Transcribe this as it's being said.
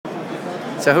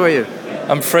So who are you?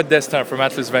 I'm Fred Destin from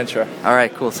Atlas Venture. All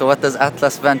right, cool. So what does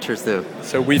Atlas Ventures do?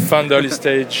 So we fund early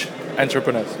stage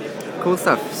entrepreneurs. Cool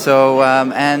stuff. So,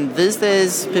 and these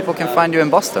days people can find you in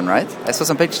Boston, right? I saw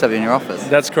some pictures of you in your office.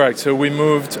 That's correct. So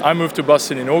I moved to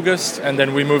Boston in August, and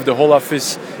then we moved the whole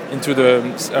office into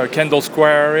the Kendall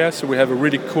Square area. So we have a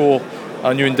really cool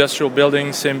new industrial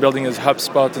building, same building as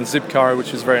HubSpot and Zipcar,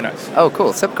 which is very nice. Oh,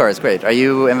 cool. Zipcar is great. Are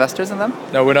you investors in them?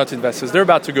 No, we're not investors. They're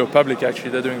about to go public, actually.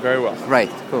 They're doing very well.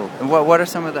 Right, cool. And what are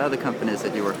some of the other companies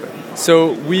that you work with?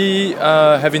 So we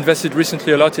have invested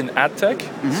recently a lot in ad tech.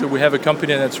 Mm-hmm. So we have a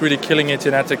company that's really killing it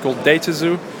in ad tech called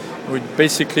DataZoo, which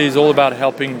basically is all about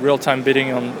helping real-time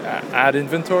bidding on ad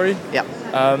inventory. Yeah.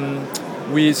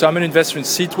 So I'm an investor in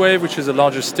Seatwave, which is the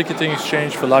largest ticketing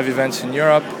exchange for live events in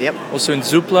Europe. Yep. Also in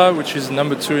Zoopla, which is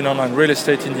number 2 in online real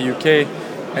estate in the UK.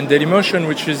 And Dailymotion,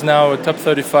 which is now a top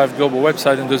 35 global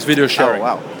website and does video sharing.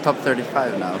 Oh, wow. Top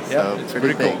 35 now. Yeah, so it's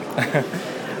pretty cool.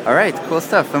 All right, cool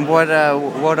stuff. And what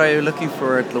are you looking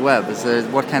for at LeWeb?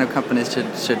 What kind of companies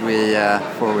should we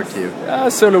forward to you?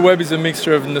 So LeWeb is a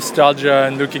mixture of nostalgia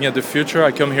and looking at the future.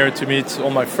 I come here to meet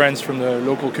all my friends from the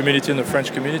local community and the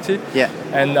French community. Yeah.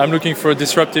 And I'm looking for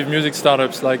disruptive music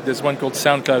startups, like there's one called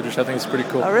SoundCloud, which I think is pretty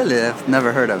cool. Oh, really? I've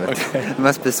never heard of it. Okay. It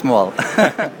must be small.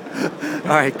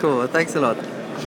 All right, cool. Well, thanks a lot.